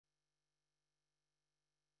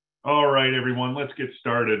All right, everyone, let's get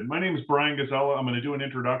started. My name is Brian Gezella. I'm going to do an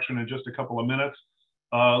introduction in just a couple of minutes.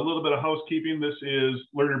 A little bit of housekeeping. This is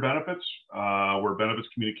Learner Benefits. We're a benefits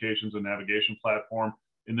communications and navigation platform.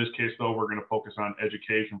 In this case, though, we're going to focus on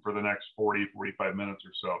education for the next 45 minutes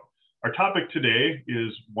or so. Our topic today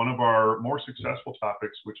is one of our more successful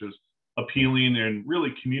topics, which is appealing and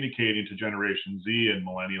really communicating to Generation Z and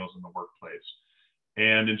millennials in the workplace.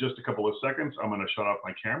 And in just a couple of seconds, I'm going to shut off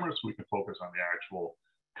my camera so we can focus on the actual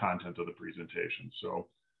content of the presentation. So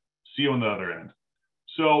see you on the other end.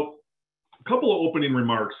 So a couple of opening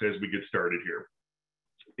remarks as we get started here.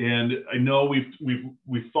 And I know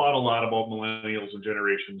we've thought a lot about millennials and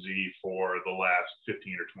Generation Z for the last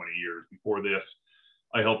 15 or 20 years. Before this,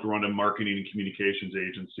 I helped run a marketing and communications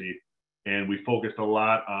agency, and we focused a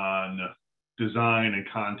lot on design and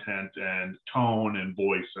content and tone and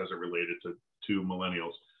voice as it related to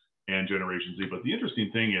millennials and Generation Z. But the interesting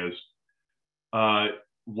thing is,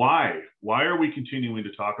 why are we continuing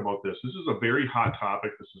to talk about this? This is a very hot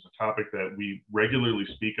topic. This is a topic that we regularly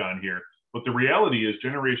speak on here. But the reality is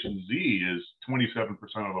Generation Z is 27%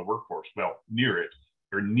 of the workforce. Well, near it.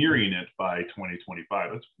 They're nearing it by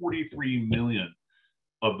 2025. That's 43 million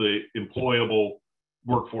of the employable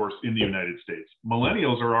workforce in the United States.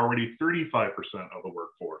 Millennials are already 35% of the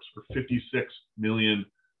workforce, or 56 million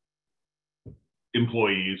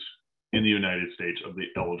employees in the United States of the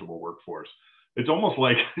eligible workforce. It's almost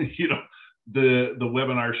like, the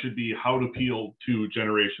webinar should be how to appeal to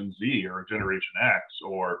Generation Z or Generation X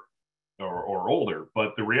or older.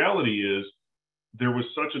 But the reality is there was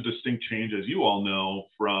such a distinct change, as you all know,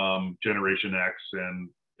 from Generation X and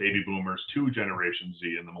baby boomers to Generation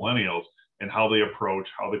Z and the millennials, and how they approach,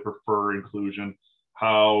 how they prefer inclusion,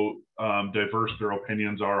 how diverse their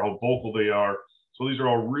opinions are, how vocal they are. So these are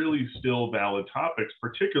all really still valid topics,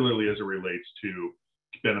 particularly as it relates to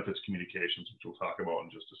benefits communications, which we'll talk about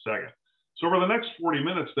in just a second. So over the next 40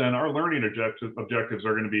 minutes, then, our learning objectives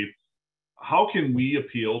are going to be, how can we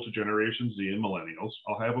appeal to Generation Z and millennials?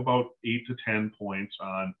 I'll have about 8 to 10 points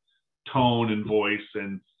on tone and voice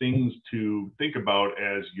and things to think about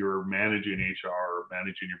as you're managing HR or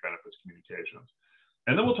managing your benefits communications.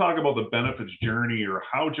 And then we'll talk about the benefits journey, or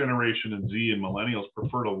how Generation Z and millennials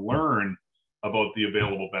prefer to learn about the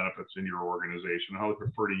available benefits in your organization, how they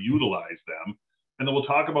prefer to utilize them. And then we'll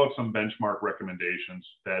talk about some benchmark recommendations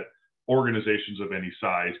that organizations of any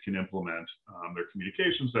size can implement their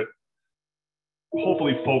communications that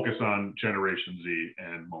hopefully focus on Generation Z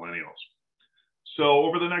and millennials. So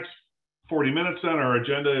over the next 40 minutes, then, our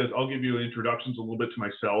agenda is I'll give you introductions a little bit to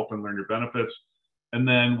myself and Learn Your Benefits, and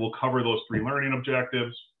then we'll cover those 3 learning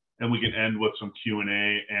objectives, and we can end with some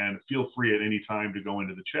Q&A, and feel free at any time to go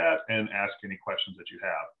into the chat and ask any questions that you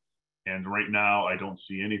have. And right now, I don't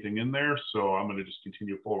see anything in there, so I'm going to just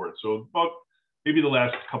continue forward. So about maybe the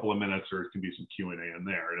last couple of minutes, there can be some Q&A in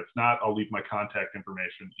there. And if not, I'll leave my contact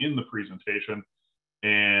information in the presentation,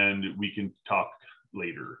 and we can talk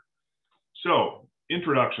later. So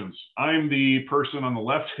introductions. I'm the person on the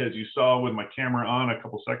left, as you saw with my camera on a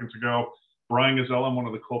couple seconds ago. Brian Gezella, I'm one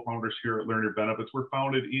of the co-founders here at Learn Your Benefits. We're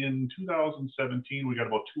founded in 2017. We got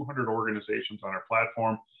about 200 organizations on our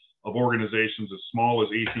platform, of organizations as small as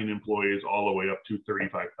 18 employees all the way up to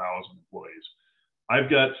 35,000 employees. I've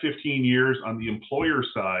got 15 years on the employer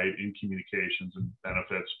side in communications and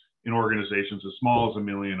benefits in organizations as small as $1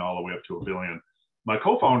 million all the way up to $1 billion. My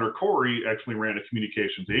co-founder, Corey, actually ran a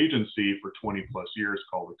communications agency for 20 plus years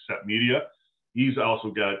called Accept Media. He's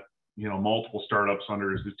also got multiple startups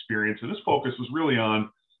under his experience, and his focus was really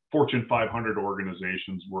on Fortune 500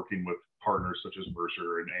 organizations, working with partners such as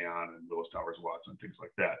Mercer and Aon and Willis Towers Watson, things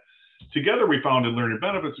like that. Together, we founded Learn Your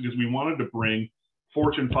Benefits because we wanted to bring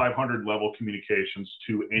Fortune 500 level communications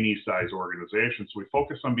to any size organization. So we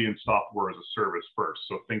focused on being software as a service first.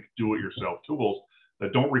 So think do-it-yourself tools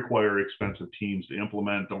that don't require expensive teams to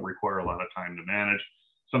implement, don't require a lot of time to manage,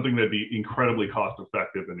 something that'd be incredibly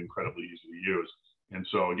cost-effective and incredibly easy to use. And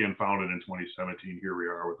so again, founded in 2017, here we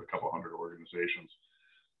are with a couple hundred organizations.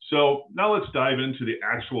 So now let's dive into the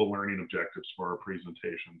actual learning objectives for our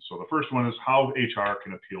presentation. So the first one is how HR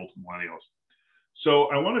can appeal to millennials. So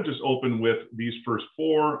I want to just open with these first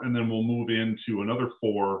 4, and then we'll move into another 4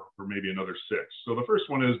 or maybe another 6. So the first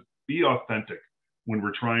one is be authentic when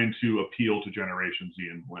we're trying to appeal to Generation Z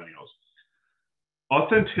and millennials.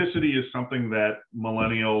 Authenticity is something that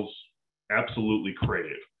millennials absolutely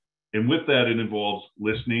crave. And with that, it involves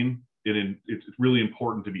listening. It's really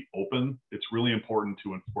important to be open. It's really important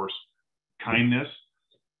to enforce kindness.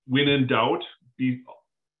 When in doubt, be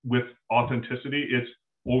with authenticity, it's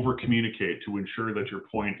over communicate to ensure that your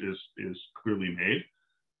point is clearly made.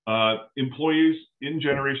 Employees in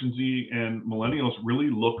Generation Z and Millennials really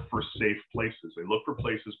look for safe places. They look for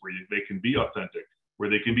places where they can be authentic, where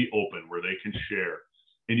they can be open, where they can share.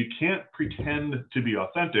 And you can't pretend to be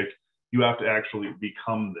authentic. You have to actually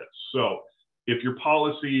become this. So if your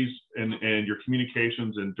policies and your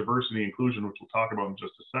communications and diversity inclusion, which we'll talk about in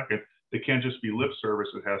just a second, they can't just be lip service.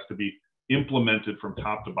 It has to be implemented from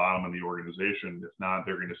top to bottom in the organization. If not,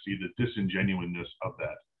 they're going to see the disingenuousness of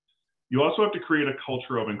that. You also have to create a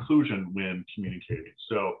culture of inclusion when communicating.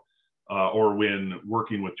 So, or when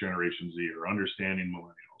working with Generation Z or understanding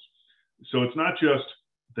millennials. So it's not just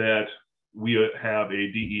that we have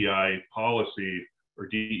a DEI policy or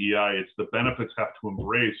DEI, it's the benefits have to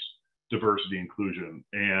embrace diversity inclusion,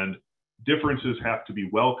 and differences have to be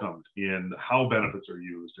welcomed in how benefits are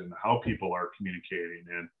used and how people are communicating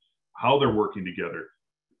and how they're working together.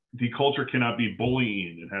 The culture cannot be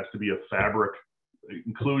bullying. It has to be a fabric.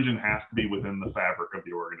 Inclusion has to be within the fabric of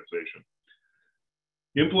the organization.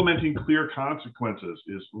 Implementing clear consequences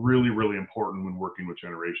is really, really important when working with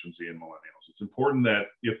Generation Z and Millennials. It's important that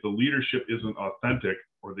if the leadership isn't authentic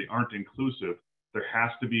or they aren't inclusive, there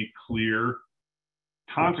has to be clear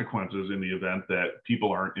consequences in the event that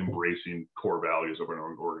people aren't embracing core values of an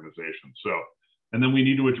organization. So, and then we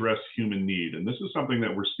need to address human need. And this is something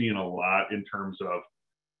that we're seeing a lot in terms of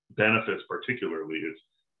benefits, particularly. It's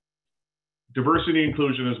diversity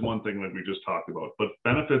inclusion is one thing that we just talked about, but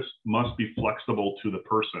benefits must be flexible to the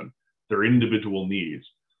person, their individual needs,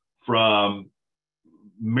 from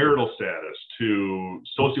marital status to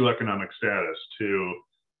socioeconomic status to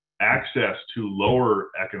access to lower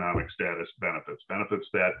economic status benefits, benefits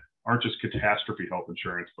that aren't just catastrophe health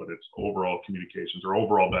insurance, but it's overall communications or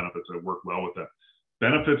overall benefits that work well with them.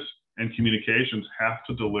 Benefits and communications have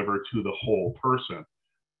to deliver to the whole person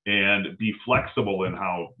and be flexible in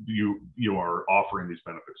how you are offering these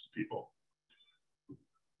benefits to people.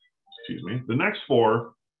 Excuse me. The next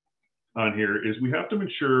four on here is we have to make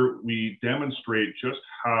sure we demonstrate just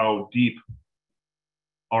how deep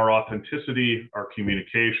our authenticity, our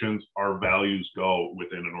communications, our values go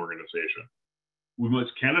within an organization.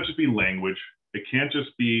 Cannot just be language. It can't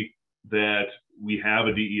just be that we have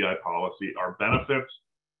a DEI policy. Our benefits,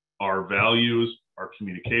 our values, our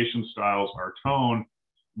communication styles, our tone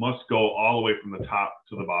must go all the way from the top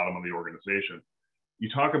to the bottom of the organization. You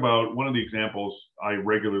talk about one of the examples I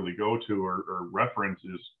regularly go to or reference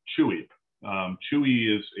is Chewy.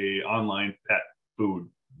 Chewy is an online pet food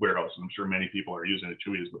warehouse. I'm sure many people are using it.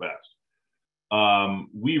 Chewy is the best.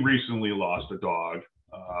 We recently lost a dog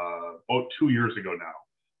about 2 years ago now.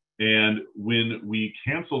 And when we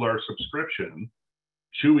canceled our subscription,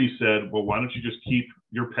 Chewy said, well, why don't you just keep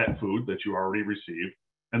your pet food that you already received?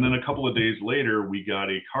 And then a couple of days later, we got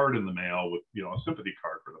a card in the mail with, a sympathy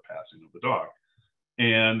card for the passing of the dog.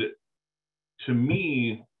 And to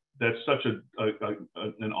me, that's such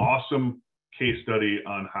an awesome case study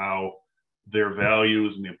on how their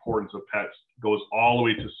values and the importance of pets goes all the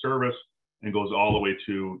way to service and goes all the way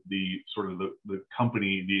to the sort of the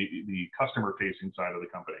company, the customer facing side of the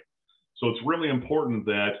company. So it's really important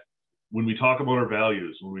that when we talk about our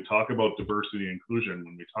values, when we talk about diversity and inclusion,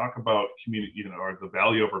 when we talk about community, or the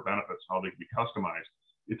value of our benefits, how they can be customized,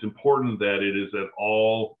 it's important that it is at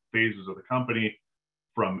all phases of the company,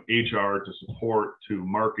 from HR to support to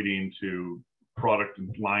marketing to product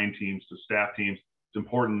and line teams to staff teams. It's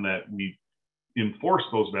important that we enforce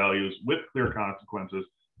those values with clear consequences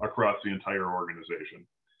across the entire organization.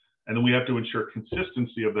 And then we have to ensure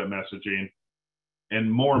consistency of that messaging,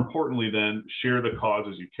 and more importantly then, share the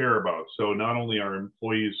causes you care about. So not only are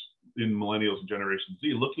employees in Millennials and Generation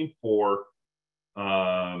Z looking for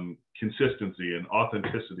consistency and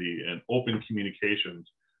authenticity and open communications,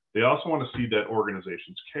 they also want to see that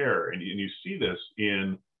organizations care. And you see this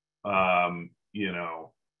in,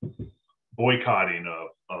 boycotting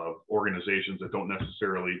of organizations that don't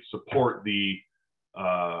necessarily support the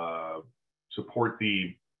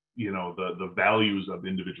values of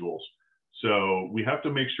individuals. So we have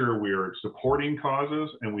to make sure we're supporting causes,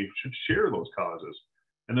 and we should share those causes.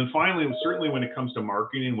 And then finally, certainly when it comes to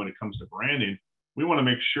marketing, when it comes to branding, we want to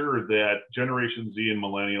make sure that Generation Z and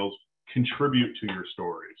Millennials contribute to your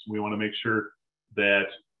stories. We want to make sure that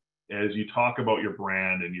as you talk about your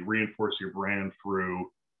brand and you reinforce your brand through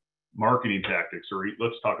marketing tactics, or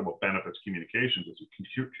let's talk about benefits communications, as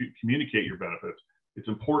you communicate your benefits, it's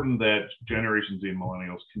important that Generation Z and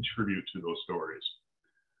Millennials contribute to those stories.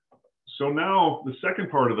 So now the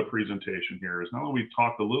second part of the presentation here is, now that we've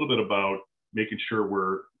talked a little bit about making sure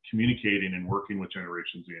we're communicating and working with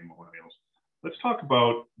Generation Z and Millennials, let's talk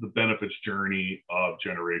about the benefits journey of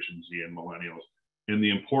Generation Z and Millennials and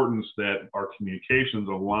the importance that our communications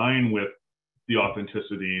align with the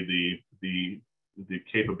authenticity, the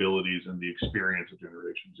capabilities, and the experience of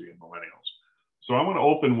Generation Z and Millennials. So I want to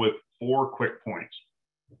open with 4 quick points.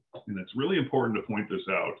 And it's really important to point this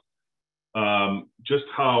out, just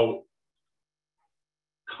how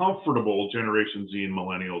comfortable Generation Z and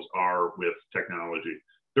Millennials are with technology.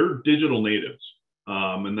 They're digital natives.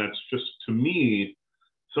 And that's just, to me,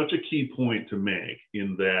 such a key point to make,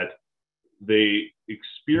 in that they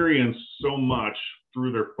experience so much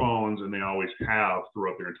through their phones, and they always have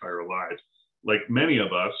throughout their entire lives. Like many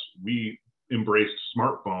of us, we embraced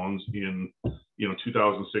smartphones in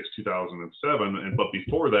 2006, 2007, but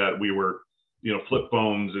before that we were flip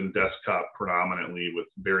phones and desktop predominantly, with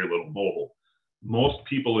very little mobile. Most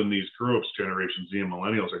people in these groups, Generation Z and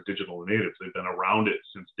Millennials, are digital natives. They've been around it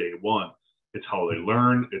since day one. It's how they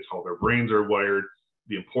learn, it's how their brains are wired.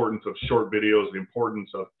 The importance of short videos, the importance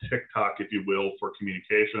of TikTok, if you will, for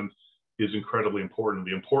communications is incredibly important.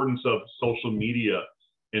 The importance of social media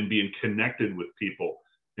and being connected with people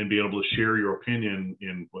and being able to share your opinion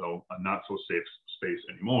in, well, a not so safe space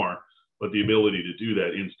anymore, but the ability to do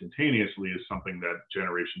that instantaneously is something that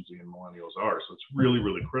Generation Z and Millennials are. So it's really,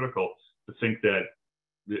 really critical to think that,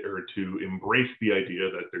 or to embrace the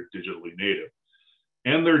idea that they're digitally native.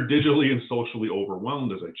 And they're digitally and socially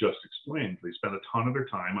overwhelmed, as I just explained. They spend a ton of their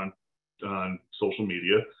time on social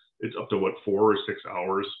media. It's up to 4 or 6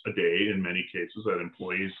 hours a day in many cases that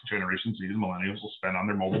employees, Generation Z and Millennials, will spend on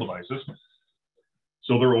their mobile devices.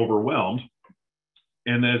 So they're overwhelmed.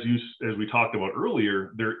 And as we talked about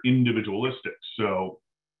earlier, they're individualistic. So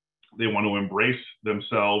they want to embrace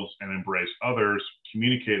themselves and embrace others,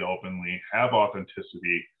 communicate openly, have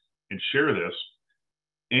authenticity, and share this.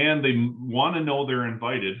 And they want to know they're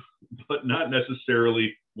invited, but not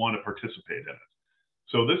necessarily want to participate in it.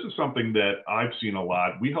 So this is something that I've seen a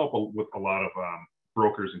lot. We help with a lot of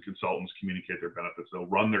brokers and consultants communicate their benefits. They'll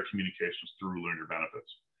run their communications through Learn Your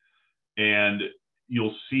Benefits. And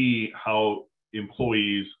you'll see how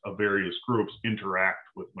employees of various groups interact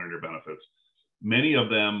with Learn Your Benefits. Many of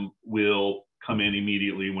them will come in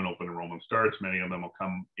immediately when open enrollment starts. Many of them will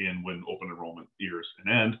come in when open enrollment years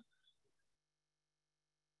and end.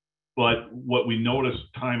 But what we notice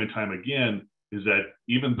time and time again is that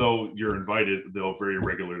even though you're invited, they'll very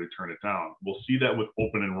regularly turn it down. We'll see that with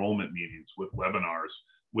open enrollment meetings, with webinars,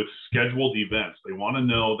 with scheduled events. They want to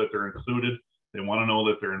know that they're included. They want to know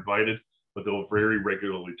that they're invited, but they'll very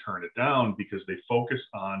regularly turn it down because they focus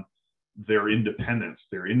on their independence,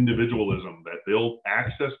 their individualism, that they'll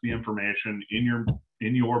access the information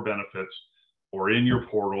in your benefits or in your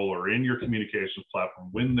portal or in your communications platform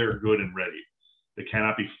when they're good and ready. They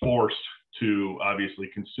cannot be forced to obviously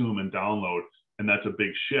consume and download. And that's a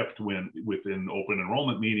big shift within open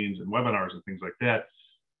enrollment meetings and webinars and things like that.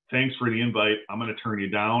 Thanks for the invite. I'm going to turn you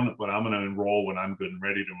down, but I'm going to enroll when I'm good and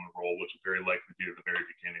ready to enroll, which will very likely be at the very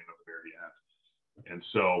beginning or the very end. And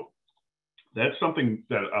so that's something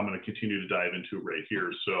that I'm going to continue to dive into right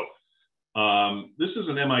here. So this is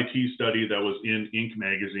an MIT study that was in Inc.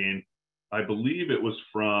 magazine. I believe it was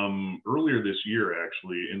from earlier this year,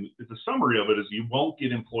 actually. And the summary of it is you won't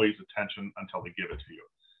get employees' attention until they give it to you.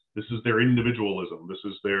 This is their individualism. This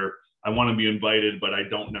is their, I want to be invited, but I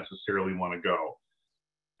don't necessarily want to go.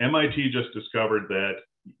 MIT just discovered that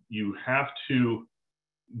you have to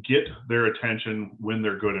get their attention when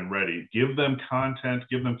they're good and ready. Give them content,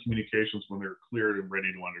 give them communications when they're clear and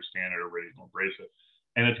ready to understand it or ready to embrace it.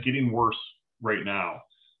 And it's getting worse right now.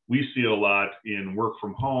 We see a lot in work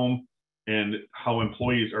from home and how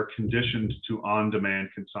employees are conditioned to on-demand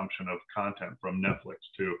consumption of content, from Netflix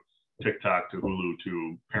to TikTok to Hulu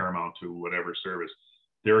to Paramount to whatever service.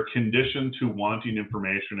 They're conditioned to wanting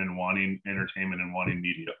information and wanting entertainment and wanting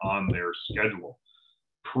media on their schedule.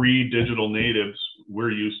 Pre-digital natives,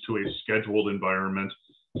 we're used to a scheduled environment,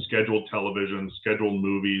 scheduled television, scheduled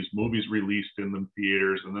movies released in the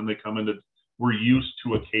theaters, and then they come into, we're used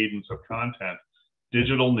to a cadence of content.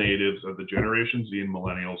 Digital natives of the Generation Z and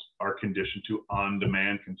Millennials are conditioned to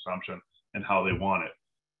on-demand consumption and how they want it.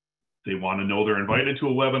 They want to know they're invited to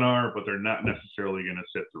a webinar, but they're not necessarily going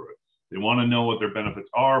to sit through it. They want to know what their benefits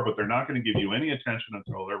are, but they're not going to give you any attention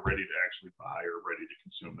until they're ready to actually buy or ready to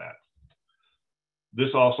consume that.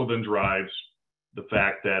 This also then drives the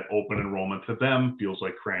fact that open enrollment to them feels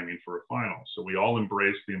like cramming for a final. So we all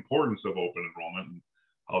embrace the importance of open enrollment and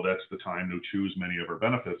how that's the time to choose many of our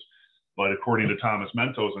benefits. But according to Thomas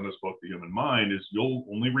Mentos in his book, The Human Mind, is you'll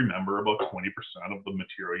only remember about 20% of the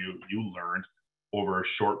material you learned over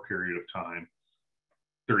a short period of time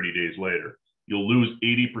 30 days later. You'll lose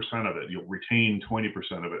 80% of it. You'll retain 20%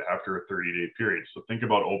 of it after a 30-day period. So think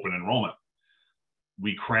about open enrollment.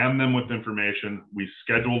 We cram them with information. We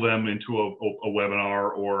schedule them into a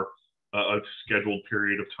webinar or a scheduled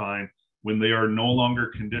period of time, when they are no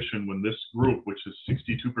longer conditioned, when this group, which is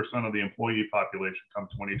 62% of the employee population come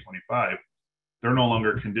 2025, they're no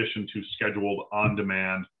longer conditioned to scheduled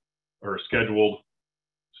on-demand or scheduled,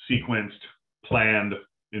 sequenced, planned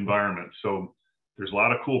environment. So there's a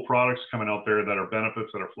lot of cool products coming out there that are benefits,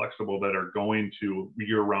 that are flexible, that are going to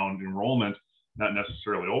year-round enrollment, not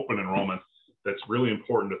necessarily open enrollment. That's really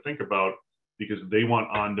important to think about, because they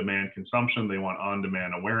want on-demand consumption, they want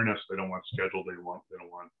on-demand awareness, they don't want scheduled, they don't want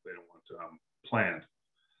planned.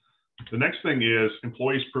 The next thing is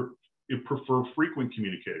employees prefer frequent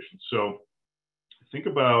communication. So think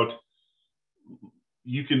about,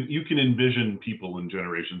 you can envision people in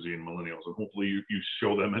Generation Z and Millennials, and hopefully you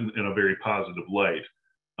show them in a very positive light,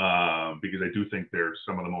 because I do think they're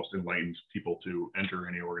some of the most enlightened people to enter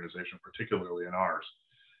any organization, particularly in ours.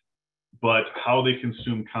 But how they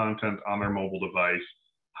consume content on their mobile device,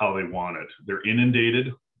 how they want it. They're inundated,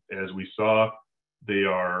 as we saw. They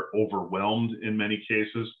are overwhelmed in many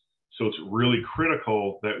cases. So it's really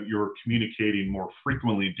critical that you're communicating more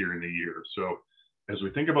frequently during the year. So as we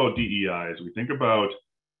think about DEI, as we think about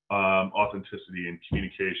authenticity and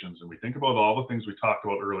communications, and we think about all the things we talked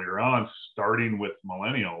about earlier on, starting with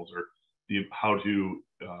millennials, or how to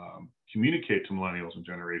communicate to millennials and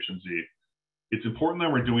Generation Z, it's important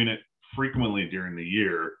that we're doing it frequently during the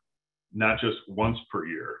year, not just once per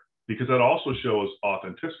year, because that also shows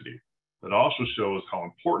authenticity. That also shows how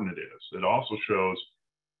important it is. It also shows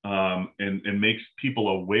and makes people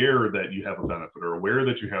aware that you have a benefit, or aware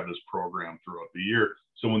that you have this program throughout the year.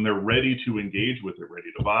 So when they're ready to engage with it,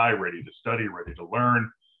 ready to buy, ready to study, ready to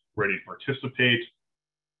learn, ready to participate,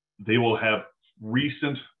 they will have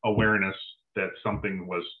recent awareness that something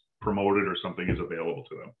was promoted or something is available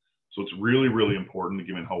to them. So it's really, really important,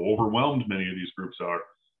 given how overwhelmed many of these groups are,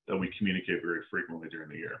 that we communicate very frequently during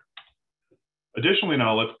the year. Additionally,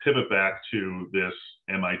 now let's pivot back to this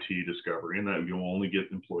MIT discovery, and that you'll only get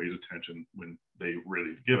employees' attention when they're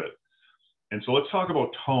ready to give it. And so let's talk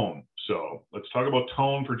about tone. So let's talk about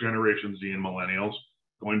tone for Generation Z and Millennials,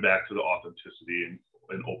 going back to the authenticity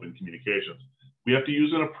and open communications. We have to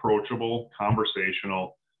use an approachable,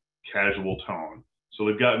 conversational, casual tone. So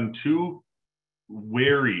they've gotten too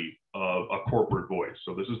wary of a corporate voice.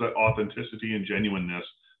 So this is that authenticity and genuineness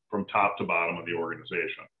from top to bottom of the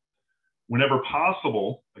organization. Whenever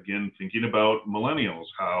possible, again, thinking about millennials,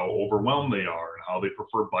 how overwhelmed they are and how they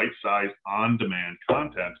prefer bite-sized, on-demand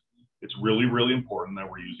content, it's really, really important that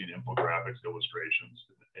we're using infographics, illustrations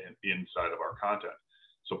inside of our content.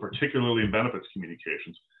 So particularly in benefits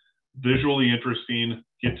communications, visually interesting,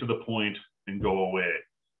 get to the point, and go away.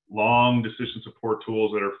 Long decision support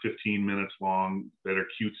tools that are 15 minutes long, that are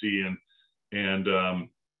cutesy and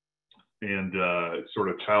sort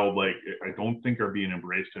of childlike, I don't think are being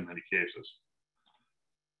embraced in many cases.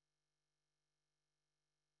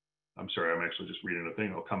 I'm sorry, I'm actually just reading a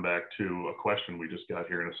thing. I'll come back to a question we just got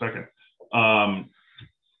here in a second.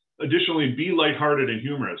 Additionally, be lighthearted and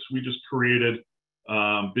humorous. We just created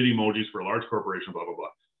Bitmojis for a large corporation, blah, blah,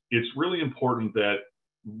 blah. It's really important that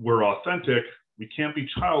we're authentic. We can't be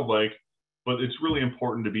childlike, but it's really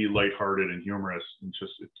important to be lighthearted and humorous, and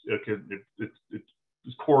just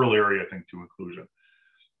it's corollary, I think, to inclusion.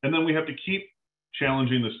 And then we have to keep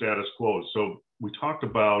challenging the status quo. So we talked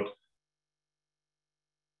about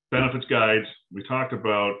benefits guides, we talked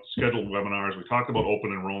about scheduled webinars, we talked about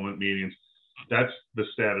open enrollment meetings. That's the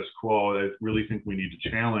status quo that I really think we need to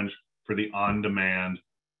challenge for the on-demand,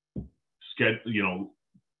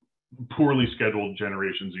 poorly scheduled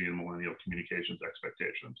Generation Z and Millennial communications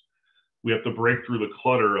expectations. We have to break through the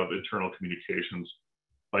clutter of internal communications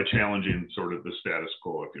by challenging sort of the status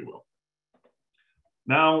quo, if you will.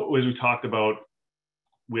 Now, as we talked about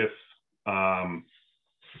with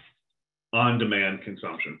on-demand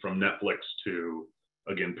consumption, from Netflix to,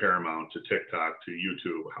 again, Paramount to TikTok to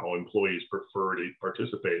YouTube, how employees prefer to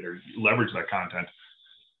participate or leverage that content.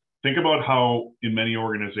 Think about how in many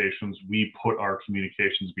organizations we put our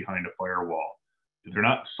communications behind a firewall. They're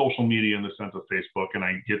not social media in the sense of Facebook, and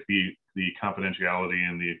I get the confidentiality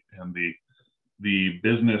and the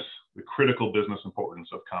business, the critical business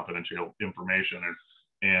importance of confidential information.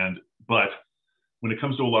 But when it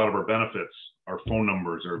comes to a lot of our benefits, our phone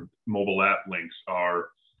numbers, our mobile app links,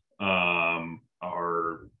 our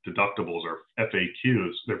deductibles, our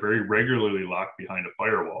FAQs, they're very regularly locked behind a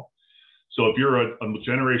firewall. So if you're a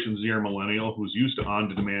Generation Z or millennial who's used to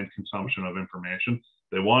on-demand consumption of information,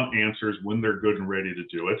 they want answers when they're good and ready to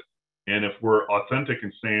do it. And if we're authentic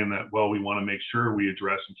in saying that, well, we want to make sure we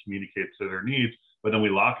address and communicate to their needs, but then we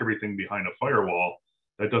lock everything behind a firewall,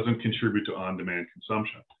 that doesn't contribute to on-demand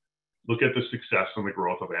consumption. Look at the success and the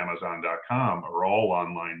growth of Amazon.com or all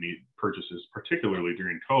online purchases, particularly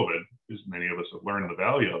during COVID, as many of us have learned the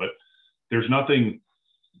value of it. There's nothing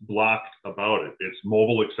blocked about it. It's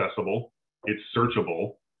mobile accessible, it's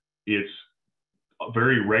searchable, it's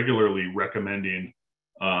very regularly recommending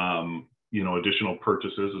additional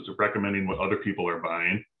purchases. It's recommending what other people are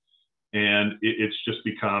buying. And it's just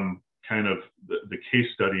become kind of the case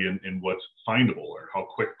study in what's findable or how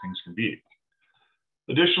quick things can be.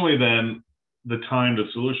 Additionally, then, the time to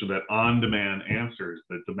solution, that on-demand answers,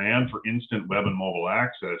 the demand for instant web and mobile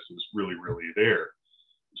access is really, really there.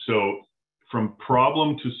 So from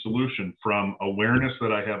problem to solution, from awareness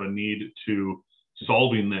that I have a need to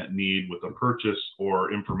solving that need with a purchase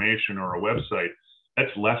or information or a website,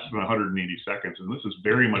 that's less than 180 seconds. And this is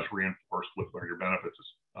very much reinforced with Learn Your Benefits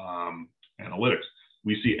analytics.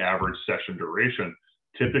 We see average session duration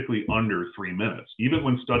typically under 3 minutes. Even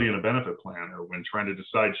when studying a benefit plan or when trying to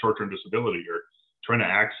decide short-term disability or trying to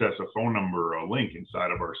access a phone number or a link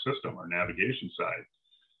inside of our system, our navigation side,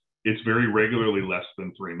 it's very regularly less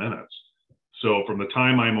than 3 minutes. So from the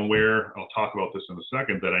time I'm aware, I'll talk about this in a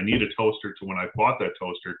second, that I need a toaster to when I bought that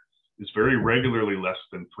toaster is very regularly less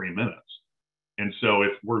than 3 minutes. And so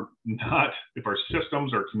if our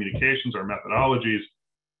systems, our communications, our methodologies,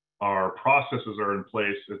 our processes are in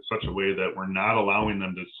place in such a way that we're not allowing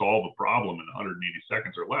them to solve a problem in 180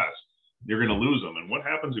 seconds or less, you're going to lose them. And what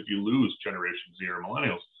happens if you lose Generation Z or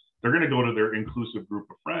Millennials? They're going to go to their inclusive group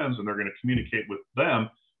of friends and they're going to communicate with them,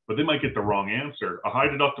 but they might get the wrong answer. A high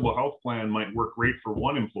deductible health plan might work great for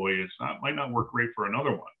one employee. Might not work great for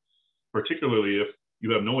another one, particularly if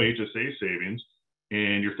you have no HSA savings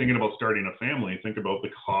and you're thinking about starting a family. Think about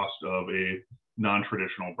the cost of a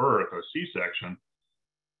non-traditional birth, a C-section.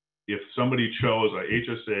 If somebody chose a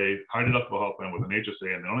HSA, high deductible health plan with an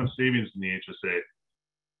HSA, and they don't have savings in the HSA,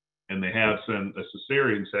 and they have a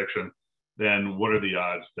cesarean section, then what are the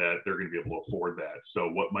odds that they're going to be able to afford that? So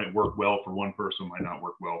what might work well for one person might not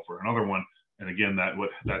work well for another one. And again,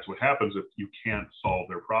 that's what happens if you can't solve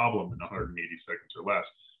their problem in 180 seconds or less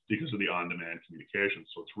because of the on-demand communication.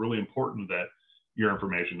 So it's really important that your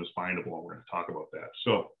information is findable, and we're going to talk about that.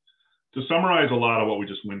 So to summarize a lot of what we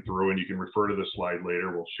just went through, and you can refer to this slide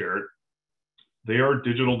later, we'll share it. They are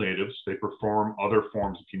digital natives. They perform other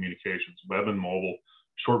forms of communications, web and mobile,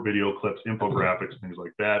 short video clips, infographics, things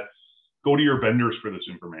like that. Go to your vendors for this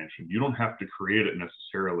information. You don't have to create it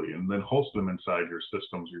necessarily, and then host them inside your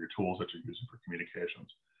systems or your tools that you're using for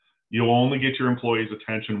communications. You'll only get your employees'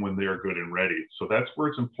 attention when they are good and ready. So that's where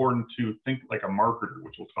it's important to think like a marketer,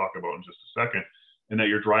 which we'll talk about in just a second, and that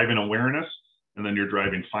you're driving awareness, and then you're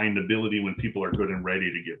driving findability when people are good and ready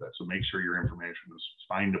to give that. So make sure your information is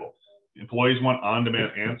findable. Employees want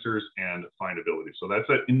on-demand answers and findability. So that's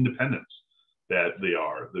that independence that they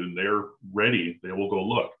are. When they're ready, they will go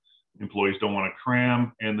look. Employees don't want to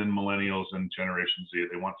cram, and then Millennials and Generation Z,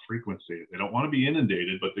 they want frequency. They don't want to be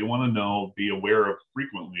inundated, but they want to know, be aware of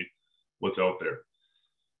frequently what's out there.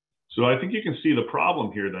 So I think you can see the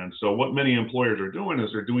problem here then. So what many employers are doing is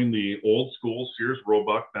they're doing the old school Sears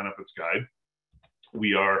Roebuck benefits guide.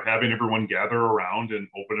 We are having everyone gather around in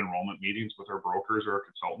open enrollment meetings with our brokers or our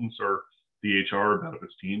consultants or the HR or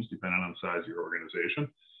benefits teams, depending on the size of your organization.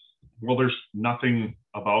 Well, there's nothing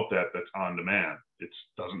about that that's on demand. It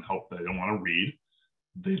doesn't help. They don't want to read.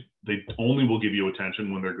 They only will give you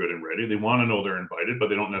attention when they're good and ready. They want to know they're invited, but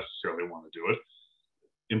they don't necessarily want to do it.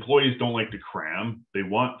 Employees don't like to cram. They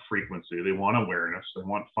want frequency. They want awareness. They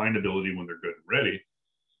want findability when they're good and ready.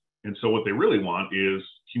 And so what they really want is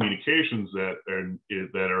communications that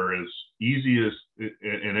are as easy as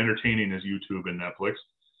and entertaining as YouTube and Netflix,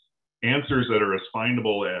 answers that are as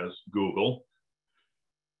findable as Google,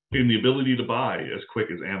 and the ability to buy as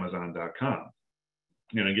quick as Amazon.com.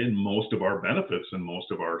 And again, most of our benefits and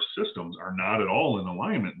most of our systems are not at all in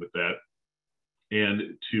alignment with that.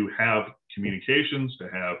 And to have communications, to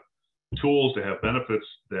have tools, to have benefits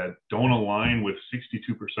that don't align with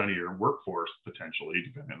 62% of your workforce, potentially,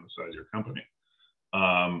 depending on the size of your company,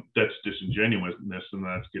 that's disingenuousness, and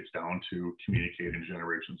that gets down to communicating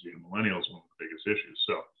Generation Z and Millennials, one of the biggest issues.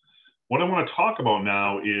 So what I want to talk about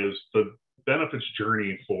now is the benefits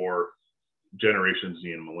journey for Generation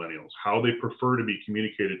Z and Millennials, how they prefer to be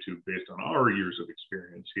communicated to based on our years of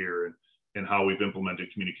experience here, and how we've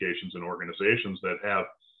implemented communications in organizations that have,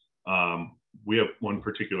 we have one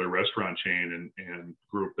particular restaurant chain and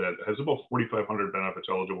group that has about 4,500 benefits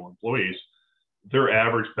eligible employees. Their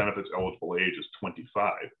average benefits eligible age is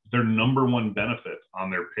 25. Their number one benefit on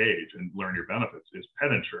their page and Learn Your Benefits is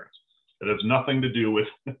pet insurance. It has nothing to do with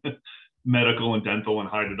medical and dental and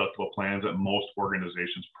high deductible plans that most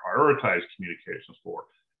organizations prioritize communications for.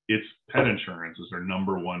 it's pet insurance is their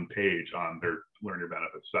 #1 page on their Learn Your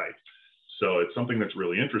Benefits site. So it's something that's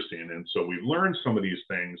really interesting. And so we've learned some of these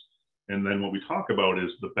things. And then what we talk about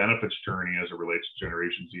is the benefits journey as it relates to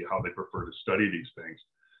Generation Z, how they prefer to study these things.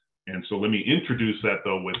 And so let me introduce that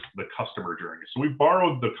though with the customer journey. So we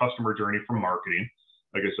borrowed the customer journey from marketing.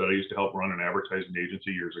 Like I said, I used to help run an advertising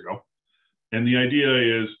agency years ago. And the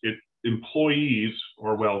idea is employees,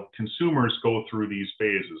 or well, consumers go through these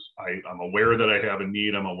phases. I'm aware that I have a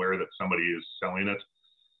need. I'm aware that somebody is selling it.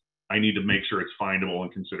 I need to make sure it's findable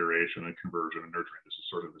in consideration and conversion and nurturing. This is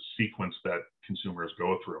sort of the sequence that consumers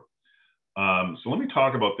go through. So let me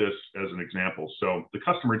talk about this as an example. So the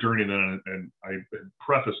customer journey then, and I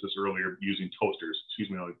prefaced this earlier using toasters. Excuse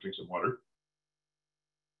me, I'll drink some water.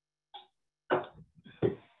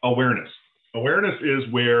 Awareness. Awareness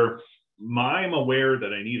is where I'm aware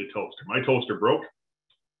that I need a toaster. My toaster broke.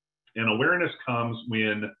 And awareness comes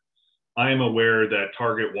when I'm aware that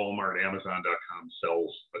Target, Walmart, Amazon.com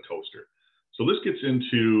sells a toaster. So this gets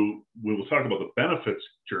into, we will talk about the benefits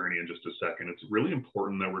journey in just a second. It's really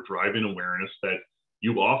important that we're driving awareness that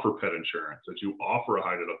you offer pet insurance, that you offer a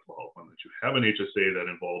high deductible health fund, that you have an HSA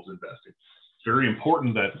that involves investing. It's very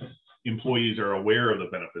important that employees are aware of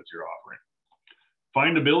the benefits you're offering.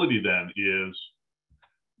 Findability then is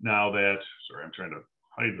now that, sorry, I'm trying to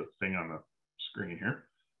hide the thing on the screen here.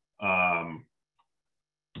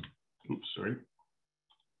 Oops, sorry.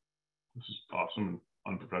 This is awesome and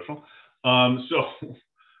unprofessional. So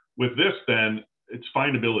with this then, it's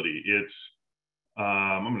findability. It's,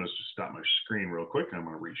 I'm going to just stop my screen real quick. I'm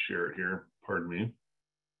going to reshare it here. Pardon me.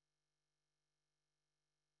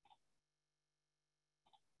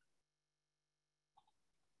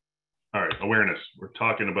 All right, awareness. We're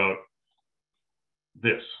talking about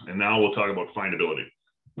this, and now we'll talk about findability.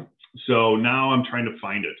 So now I'm trying to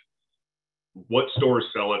find it. What stores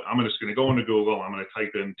sell it? I'm just going to go into Google. I'm going to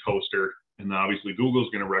type in toaster, and obviously Google's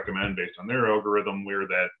going to recommend based on their algorithm where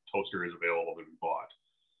that toaster is available to be bought.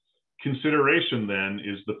 Consideration then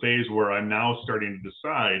is the phase where I'm now starting to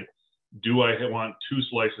decide, do I want 2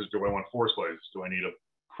 slices? Do I want 4 slices? Do I need a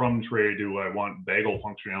crumb tray? Do I want bagel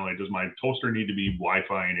functionality? Does my toaster need to be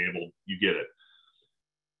Wi-Fi enabled? You get it.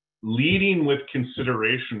 Leading with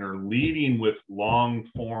consideration or leading with long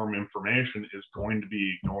form information is going to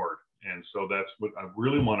be ignored. And so that's what I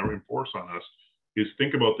really want to enforce on us is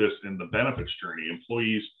think about this in the benefits journey.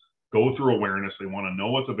 Employees go through awareness. They want to know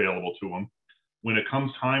what's available to them. When it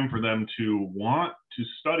comes time for them to want to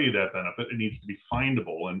study that benefit, it needs to be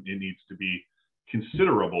findable and it needs to be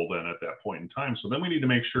considerable then at that point in time. So then we need to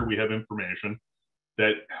make sure we have information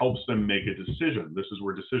that helps them make a decision. This is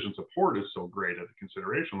where decision support is so great at the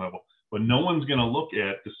consideration level, but no one's going to look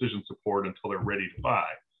at decision support until they're ready to buy,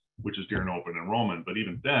 which is during open enrollment. But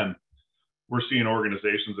even then, we're seeing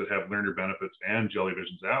organizations that have Learn Your Benefits and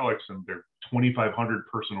Jellyvision's Alex, and their 2,500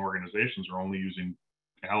 person organizations are only using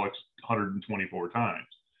Alex 124 times.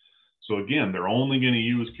 So again, they're only going to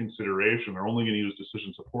use consideration. They're only going to use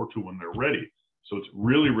decision support tool when they're ready. So it's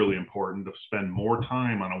really, really important to spend more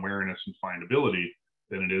time on awareness and findability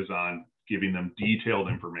than it is on giving them detailed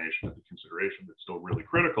information at the consideration. That's still really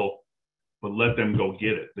critical, but let them go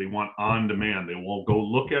get it. They want on demand. They will go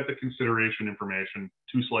look at the consideration information,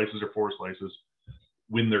 2 slices or 4 slices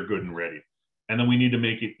when they're good and ready. And then we need to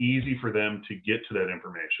make it easy for them to get to that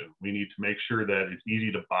information. We need to make sure that it's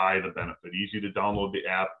easy to buy the benefit, easy to download the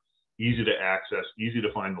app, easy to access, easy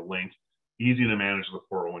to find the link, easy to manage the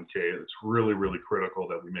 401k. It's really, really critical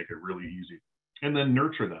that we make it really easy. And then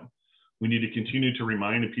nurture them. We need to continue to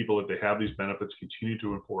remind people that they have these benefits, continue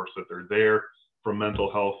to enforce that they're there, from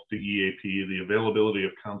mental health to EAP, the availability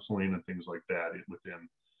of counseling and things like that within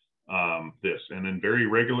this. And then very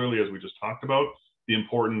regularly, as we just talked about, the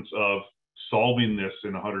importance of solving this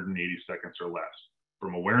in 180 seconds or less.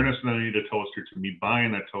 From awareness that I need a toaster to me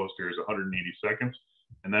buying that toaster is 180 seconds.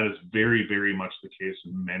 And that is very, very much the case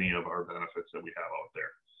in many of our benefits that we have out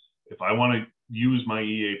there. If I want to use my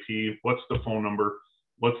EAP, what's the phone number?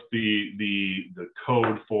 What's the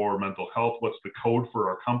code for mental health? What's the code for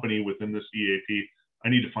our company within this EAP? I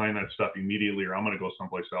need to find that stuff immediately, or I'm going to go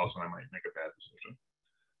someplace else and I might make a bad decision.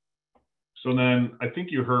 So then I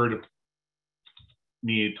think you heard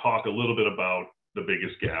me talk a little bit about the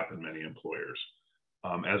biggest gap in many employers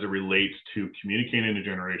as it relates to communicating to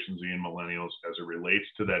Generation Z and Millennials, as it relates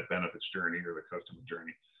to that benefits journey or the customer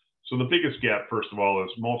journey. So the biggest gap, first of all, is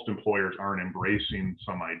most employers aren't embracing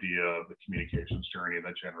some idea of the communications journey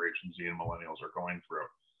that Generation Z and Millennials are going through.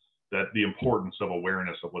 That the importance of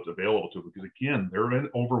awareness of what's available to them, because again, they're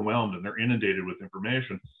overwhelmed and they're inundated with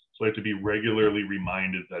information. So they have to be regularly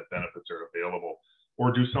reminded that benefits are available.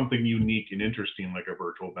 or do something unique and interesting like a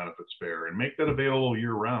virtual benefits fair and make that available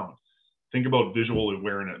year round. Think about visual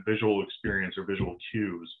awareness, visual experience, or visual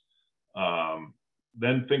cues.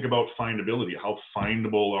 Then think about findability. How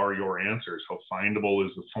findable are your answers? How findable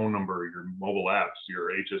is the phone number, your mobile apps, your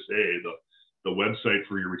HSA, the website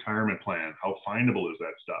for your retirement plan? How findable is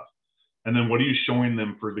that stuff? And then what are you showing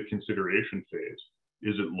them for the consideration phase?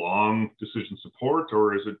 Is it long decision support,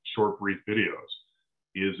 or is it short, brief videos?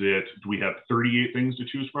 Do we have 38 things to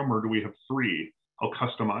choose from, or do we have 3? How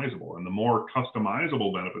customizable? And the more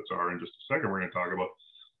customizable benefits are, in just a second, we're going to talk about,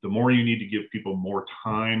 the more you need to give people more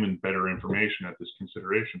time and better information at this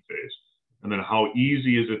consideration phase. And then how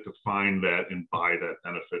easy is it to find that and buy that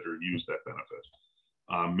benefit or use that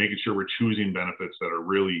benefit? Making sure we're choosing benefits that are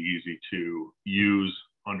really easy to use,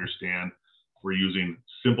 understand. We're using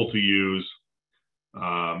simple to use,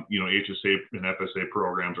 HSA and FSA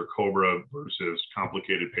programs or COBRA versus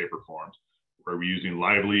complicated paper forms. Are we using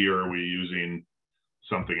Lively, or are we using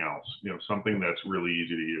something else? Something that's really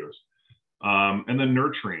easy to use. And then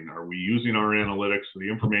nurturing. Are we using our analytics, the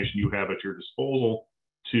information you have at your disposal,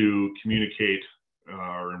 to communicate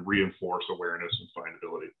and reinforce awareness and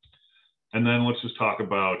findability? And then let's just talk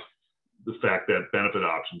about the fact that benefit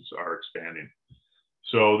options are expanding.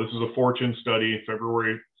 So this is a Fortune study,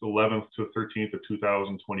 February 11th to 13th of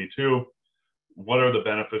 2022. What are the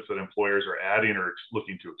benefits that employers are adding or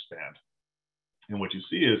looking to expand? And what you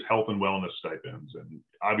see is health and wellness stipends, and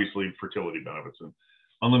obviously fertility benefits, and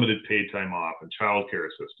unlimited paid time off, and childcare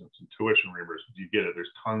assistance, and tuition reimbursement. You get it.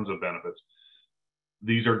 There's tons of benefits.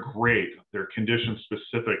 These are great. They're condition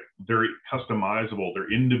specific, very customizable,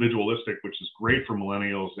 they're individualistic, which is great for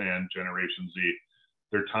millennials and Generation Z.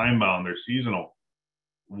 They're time bound, they're seasonal.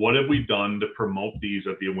 What have we done to promote these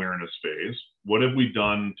at the awareness phase? What have we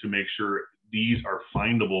done to make sure these are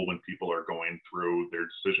findable when people are going through their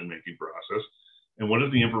decision-making process? And what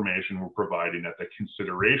is the information we're providing at the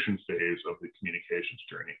consideration phase of the communications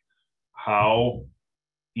journey? How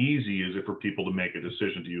easy is it for people to make a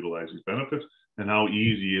decision to utilize these benefits? And how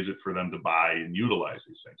easy is it for them to buy and utilize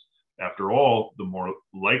these things? After all, the more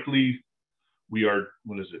likely we are,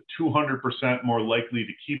 200% more likely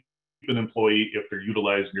to keep an employee if they're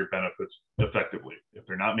utilizing your benefits effectively. If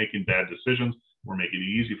they're not making bad decisions, we're making it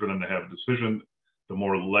easy for them to have a decision,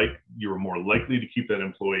 you're more likely to keep that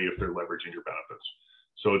employee if they're leveraging your benefits.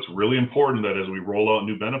 So it's really important that as we roll out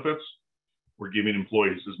new benefits, we're giving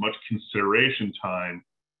employees as much consideration time,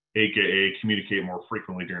 AKA communicate more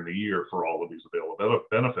frequently during the year for all of these available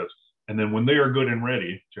benefits. And then when they are good and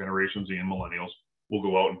ready, Generation Z and Millennials will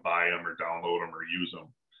go out and buy them or download them or use them.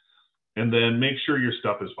 And then make sure your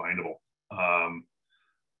stuff is findable.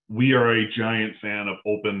 We are a giant fan of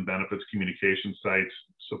open benefits communication sites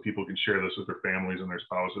so people can share this with their families and their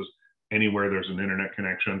spouses anywhere there's an internet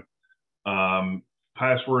connection.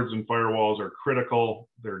 Passwords and firewalls are critical.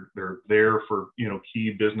 They're there for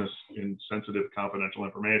key business and sensitive confidential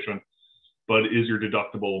information. But is your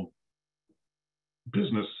deductible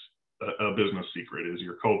business a business secret? Is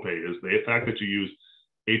your copay? Is the fact that you use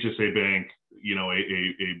HSA Bank,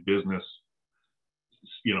 a business,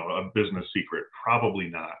 a business secret? Probably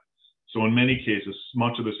not. So in many cases,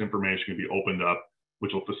 much of this information can be opened up,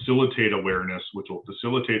 which will facilitate awareness, which will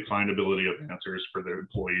facilitate findability of answers for their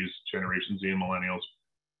employees, Generation Z and Millennials,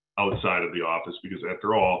 outside of the office, because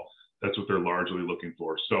after all, that's what they're largely looking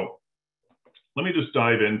for. So let me just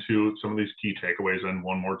dive into some of these key takeaways then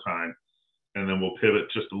one more time, and then we'll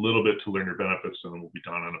pivot just a little bit to learn your benefits, and then we'll be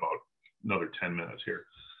done in about another 10 minutes here.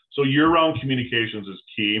 So year-round communications is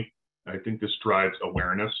key. I think this drives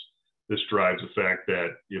awareness. This drives the fact that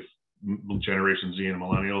if Generation Z and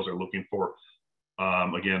Millennials are looking for,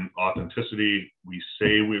 again, authenticity, we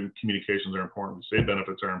say communications are important, we say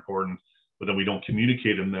benefits are important, but then we don't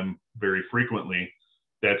communicate in them very frequently,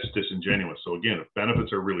 that's disingenuous. So again, if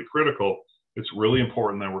benefits are really critical, it's really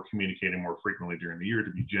important that we're communicating more frequently during the year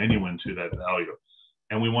to be genuine to that value.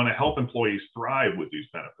 And we want to help employees thrive with these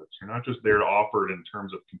benefits. You're not just there to offer it in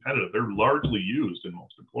terms of competitive. They're largely used in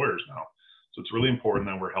most employers now. So it's really important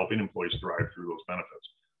that we're helping employees thrive through those benefits.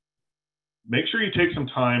 Make sure you take some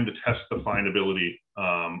time to test the findability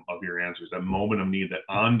of your answers, that moment of need, that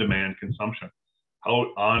on-demand consumption.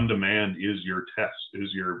 How on-demand is your test? Is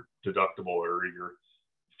your deductible or your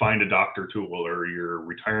find a doctor tool or your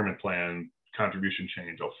retirement plan contribution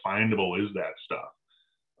change? How findable is that stuff?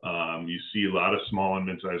 You see a lot of small and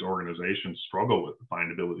mid-sized organizations struggle with the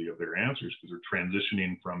findability of their answers because they're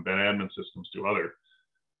transitioning from admin systems to other.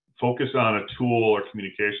 Focus on a tool or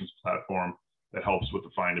communications platform that helps with the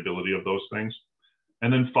findability of those things.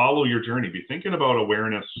 And then follow your journey. Be thinking about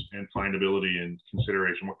awareness and findability and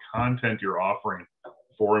consideration, what content you're offering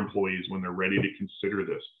for employees when they're ready to consider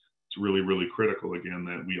this. It's really, really critical, again,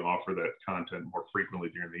 that we offer that content more frequently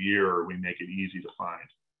during the year, or we make it easy to find.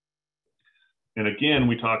 And again,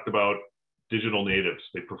 we talked about digital natives.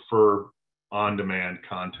 They prefer on-demand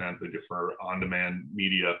content. They prefer on-demand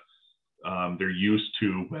media. They're used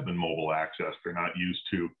to web and mobile access. They're not used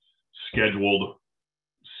to scheduled,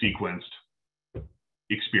 sequenced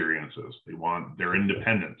experiences. They want their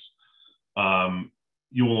independence.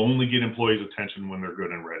 You will only get employees' attention when they're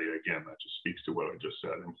good and ready. Again, that just speaks to what I just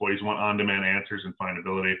said. Employees want on-demand answers and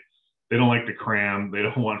findability. They don't like to cram. They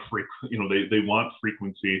don't want they want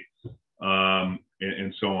frequency,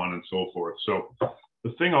 and so on and so forth. So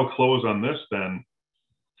the thing I'll close on this then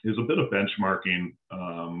is a bit of benchmarking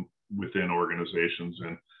within organizations.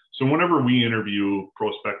 And so whenever we interview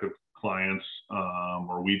prospective clients,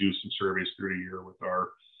 or we do some surveys through the year with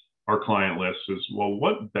our client list, is, well,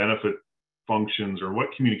 what benefit functions or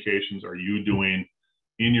what communications are you doing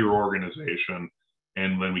in your organization?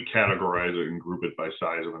 And then we categorize it and group it by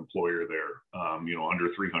size of employer there, under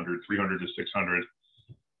 300 to 600,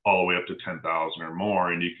 all the way up to 10,000 or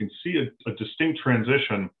more. And you can see a distinct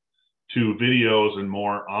transition to videos and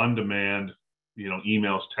more on-demand,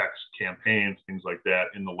 emails, text, campaigns, things like that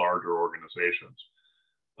in the larger organizations.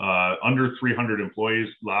 Under 300 employees,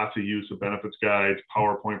 lots of use of benefits guides,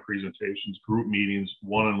 PowerPoint presentations, group meetings,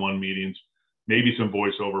 one-on-one meetings, maybe some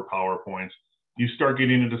voiceover PowerPoints. You start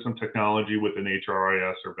getting into some technology within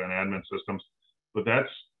HRIS or Ben admin systems, but that's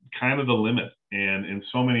kind of the limit. And in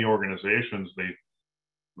so many organizations, they,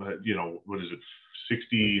 what is it,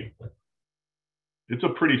 58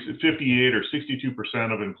 or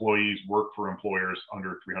 62% of employees work for employers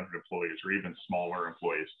under 300 employees or even smaller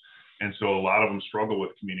employees. And so a lot of them struggle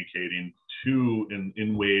with communicating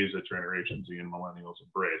in ways that Generation Z and Millennials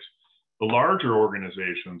embrace. The larger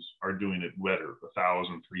organizations are doing it better,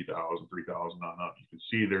 1,000, 3,000, 3,000 on up. You can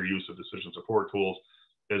see their use of decision support tools,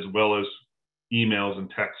 as well as emails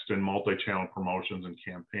and text and multi-channel promotions and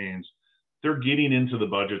campaigns. They're getting into the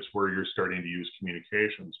budgets where you're starting to use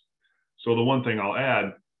communications. So the one thing I'll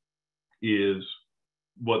add is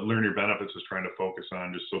what Learn Your Benefits is trying to focus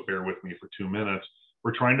on, just so bear with me for 2 minutes.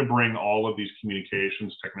 We're trying to bring all of these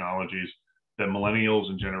communications technologies that Millennials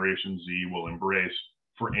and Generation Z will embrace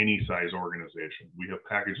for any size organization. We have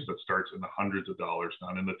packages that starts in the hundreds of dollars,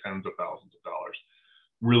 not in the tens of thousands of dollars,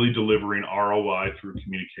 really delivering ROI through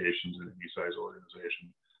communications in any size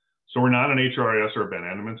organization. So we're not an HRIS or a Ben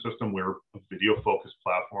admin system. We're a video-focused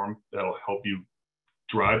platform that'll help you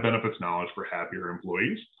drive benefits knowledge for happier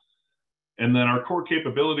employees. And then our core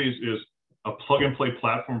capabilities is a plug-and-play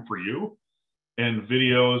platform for you, and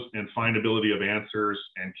videos and findability of answers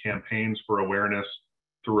and campaigns for awareness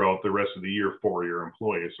throughout the rest of the year for your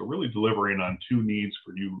employees. So really delivering on 2 needs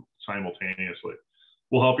for you simultaneously.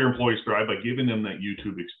 We'll help your employees thrive by giving them that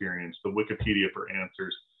YouTube experience, the Wikipedia for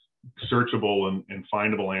answers, searchable and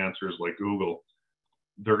findable answers like Google.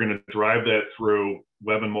 They're going to drive that through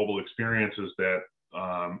web and mobile experiences that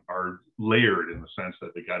are layered in the sense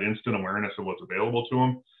that they got instant awareness of what's available to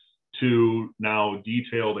them, to now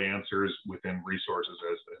detailed answers within resources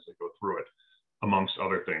as they go through it, amongst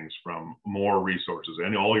other things, from more resources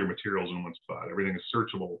and all your materials in one spot. Everything is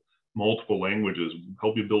searchable, multiple languages,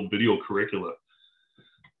 help you build video curricula.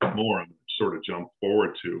 More, I'm sort of jump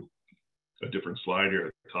forward to a different slide here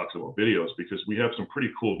that talks about videos, because we have some pretty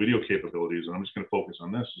cool video capabilities, and I'm just going to focus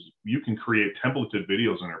on this. You can create templated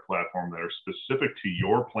videos on our platform that are specific to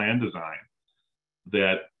your plan design,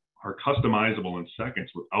 that are customizable in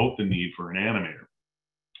seconds without the need for an animator,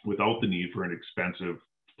 without the need for an expensive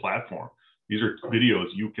platform. These are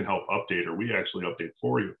videos you can help update, or we actually update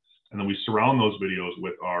for you. And then we surround those videos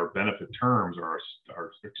with our benefit terms, or our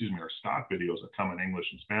stock videos that come in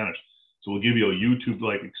English and Spanish. So we'll give you a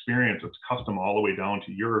YouTube-like experience that's custom all the way down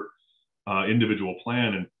to your individual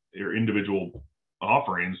plan and your individual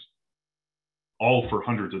offerings, all for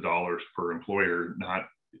hundreds of dollars per employer, not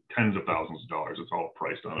tens of thousands of dollars. It's all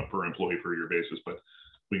priced on a per employee per year basis, but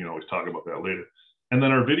we can always talk about that later. And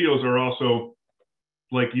then our videos are also,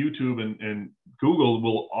 like YouTube and Google,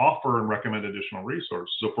 will offer and recommend additional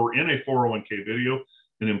resources. So if we're in a 401k video,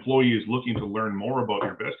 an employee is looking to learn more about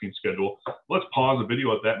your vesting schedule, let's pause the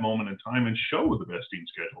video at that moment in time and show the vesting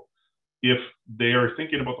schedule. If they are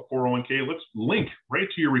thinking about the 401k, let's link right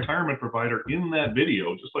to your retirement provider in that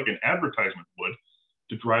video, just like an advertisement would,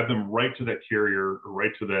 to drive them right to that carrier or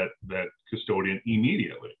right to that custodian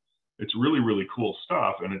immediately. It's really, really cool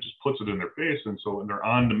stuff, and it just puts it in their face. And so when they're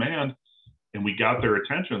on demand and we got their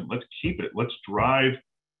attention, let's keep it. Let's drive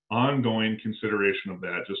ongoing consideration of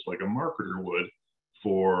that, just like a marketer would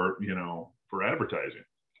for advertising.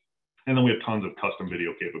 And then we have tons of custom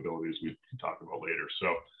video capabilities we can talk about later.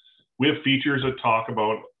 So we have features that talk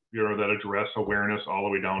about, that address awareness all the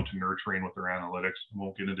way down to nurturing with their analytics. I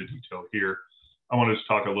won't get into detail here. I want to just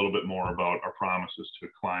talk a little bit more about our promises to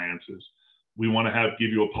clients. Is we want to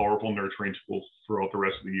give you a powerful nurturing tool throughout the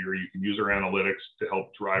rest of the year. You can use our analytics to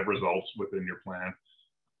help drive results within your plan.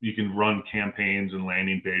 You can run campaigns and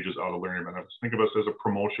landing pages out of Learning Benefits. Think of us as a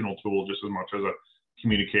promotional tool just as much as a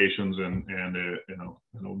communications and a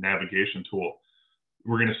navigation tool.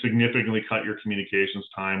 We're going to significantly cut your communications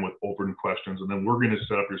time with open questions, and then we're going to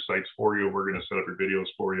set up your sites for you. We're going to set up your videos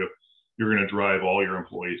for you. You're going to drive all your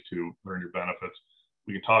employees to learn your benefits.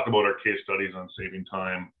 We can talk about our case studies on saving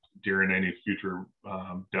time during any future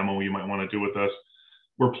demo you might want to do with us.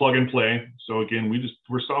 We're plug and play. So again,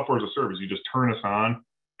 we're software as a service. You just turn us on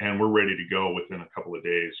and we're ready to go within a couple of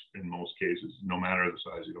days in most cases, no matter the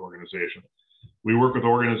size of the organization. We work with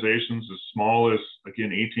organizations as small as,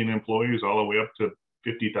 again, 18 employees all the way up to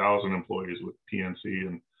 50,000 employees with PNC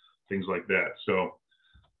and things like that. So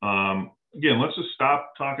again, let's just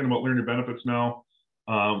stop talking about learning benefits now.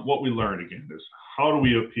 What we learned again is, how do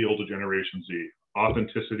we appeal to Generation Z?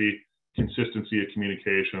 Authenticity, consistency of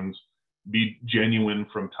communications, be genuine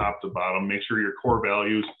from top to bottom, make sure your core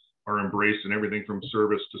values are embraced in everything from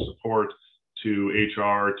service to support to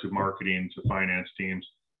HR to marketing to finance teams.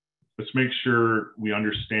 Let's make sure we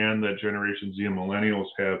understand that Generation Z and Millennials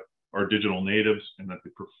are digital natives and that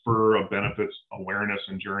they prefer a benefits awareness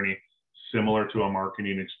and journey similar to a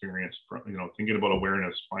marketing experience, thinking about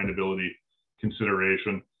awareness, findability,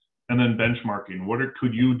 consideration, and then benchmarking. What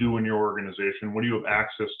could you do in your organization? What do you have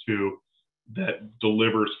access to that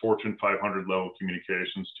delivers Fortune 500 level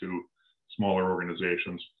communications to smaller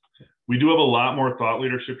organizations? We do have a lot more thought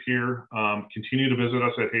leadership here. Continue to visit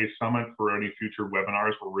us at Hay Summit for any future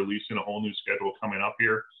webinars. We're releasing a whole new schedule coming up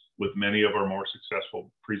here with many of our more successful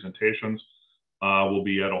presentations. We'll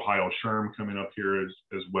be at Ohio SHRM coming up here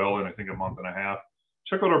as well in, I think, a month and a half.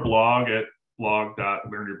 Check out our blog at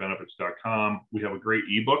blog.learnyourbenefits.com. We have a great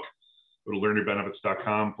ebook. Go to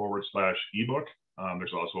learnyourbenefits.com/ebook.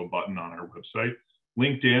 There's also a button on our website.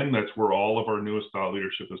 LinkedIn, that's where all of our newest thought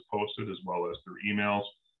leadership is posted, as well as through emails.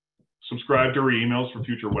 Subscribe to our emails for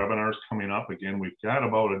future webinars coming up. Again, we've got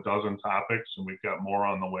about a dozen topics and we've got more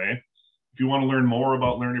on the way. If you want to learn more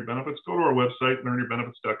about Learn Your Benefits, go to our website,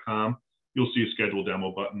 learnyourbenefits.com. You'll see a schedule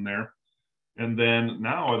demo button there. And then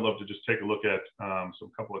now I'd love to just take a look at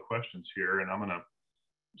some couple of questions here, and I'm going to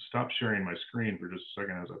stop sharing my screen for just a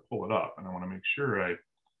second as I pull it up. And I want to make sure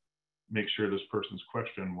this person's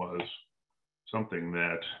question was something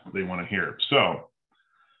that they want to hear. So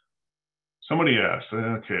somebody asked,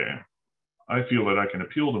 okay, I feel that I can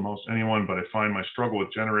appeal to most anyone, but I find my struggle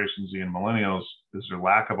with Generation Z and Millennials is their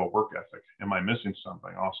lack of a work ethic. Am I missing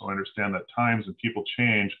something? Also, I understand that times and people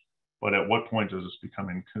change, but at what point does this become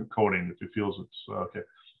encoding if it feels it's okay?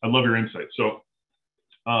 I love your insight. So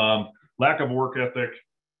lack of work ethic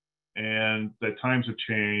and that times have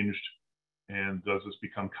changed, and does this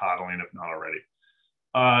become coddling if not already?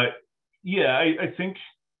 Yeah, I think,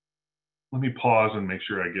 let me pause and make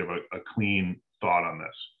sure I give a clean thought on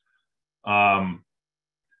this.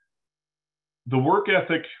 The work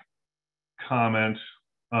ethic comment,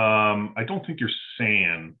 I don't think you're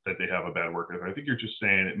saying that they have a bad work ethic. I think you're just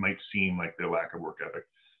saying it might seem like they lack a work ethic.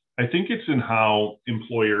 I think it's in how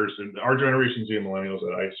employers and our Generation Z and Millennials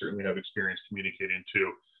that I certainly have experience communicating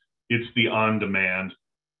to, it's the on-demand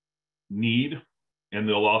need, and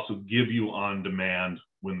they'll also give you on-demand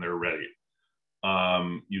when they're ready.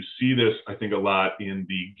 You see this, I think, a lot in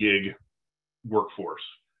the gig workforce.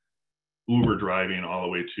 Uber driving all the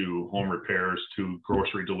way to home repairs, to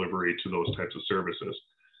grocery delivery, to those types of services.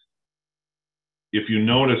 If you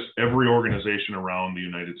notice, every organization around the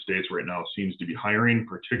United States right now seems to be hiring,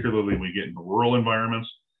 particularly when we get into rural environments.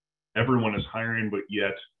 Everyone is hiring, but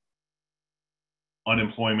yet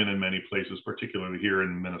unemployment in many places, particularly here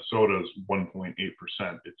in Minnesota, is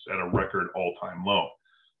 1.8%. It's at a record all-time low.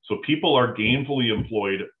 So people are gainfully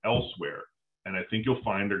employed elsewhere. And I think you'll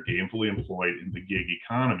find they're gainfully employed in the gig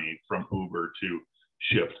economy, from Uber to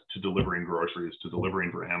Shipt to delivering groceries to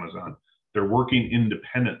delivering for Amazon. They're working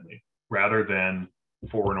independently rather than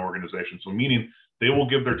for an organization. So meaning they will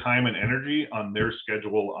give their time and energy on their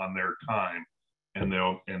schedule, on their time. And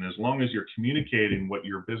as long as you're communicating what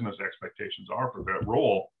your business expectations are for that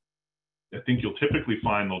role, I think you'll typically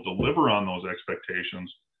find they'll deliver on those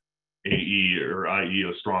expectations, i.e.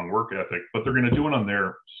 a strong work ethic, but they're going to do it on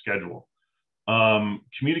their schedule.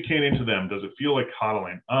 Communicating to them, does it feel like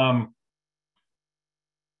coddling? I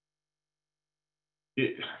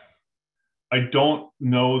don't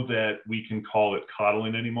know that we can call it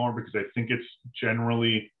coddling anymore, because I think it's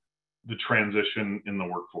generally the transition in the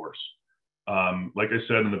workforce. Like I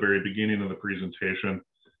said in the very beginning of the presentation,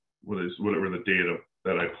 whatever the data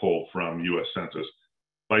that I pulled from US Census,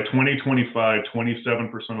 by 2025,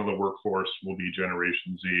 27% of the workforce will be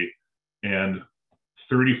Generation Z, and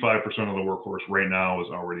 35% of the workforce right now is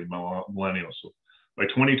already millennials. So by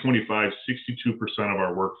 2025, 62% of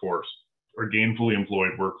our workforce, our gainfully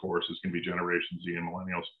employed workforce, is going to be Generation Z and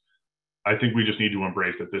millennials. I think we just need to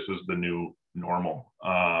embrace that this is the new normal,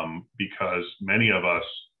 because many of us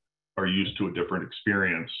are used to a different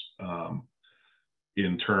experience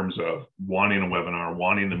in terms of wanting a webinar,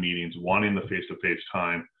 wanting the meetings, wanting the face-to-face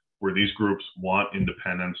time, where these groups want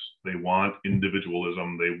independence, they want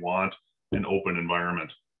individualism, they want an open environment.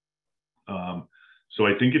 So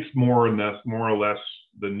I think it's more or less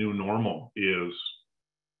the new normal is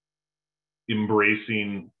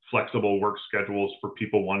embracing flexible work schedules for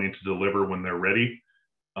people wanting to deliver when they're ready.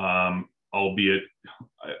 Albeit,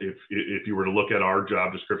 if you were to look at our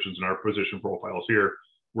job descriptions and our position profiles here,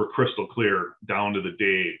 we're crystal clear down to the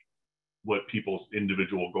day what people's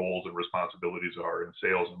individual goals and responsibilities are in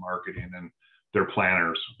sales and marketing, and their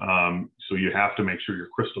planners. So you have to make sure you're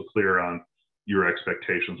crystal clear on your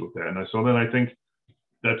expectations with that. And so then I think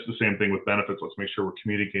that's the same thing with benefits. Let's make sure we're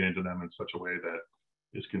communicating to them in such a way that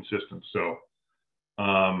is consistent. So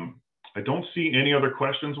I don't see any other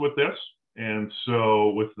questions with this. And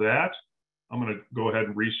so with that, I'm going to go ahead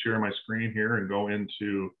and reshare my screen here and go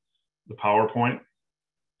into the PowerPoint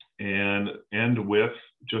and end with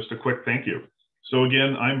just a quick thank you. So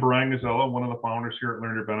again, I'm Brian Gezella, one of the founders here at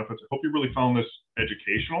Learn Your Benefits. I hope you really found this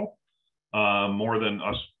educational, more than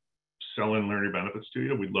us selling Learn Your Benefits to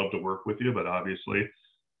you. We'd love to work with you, but obviously,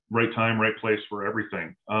 right time, right place for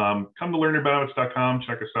everything. Come to learnyourbenefits.com,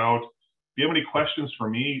 check us out. If you have any questions for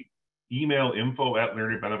me, email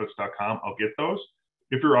info@learnyourbenefits.com. I'll get those.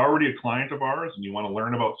 If you're already a client of ours and you want to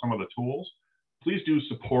learn about some of the tools, please do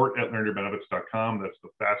support@learnyourbenefits.com. That's the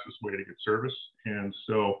fastest way to get service. And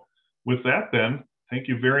so with that, then, thank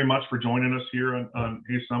you very much for joining us here on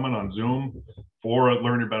Hey Summon on Zoom for a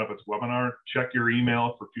Learn Your Benefits webinar. Check your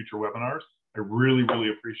email for future webinars. I really, really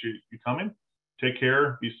appreciate you coming. Take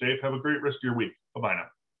care, be safe, have a great rest of your week. Bye-bye now.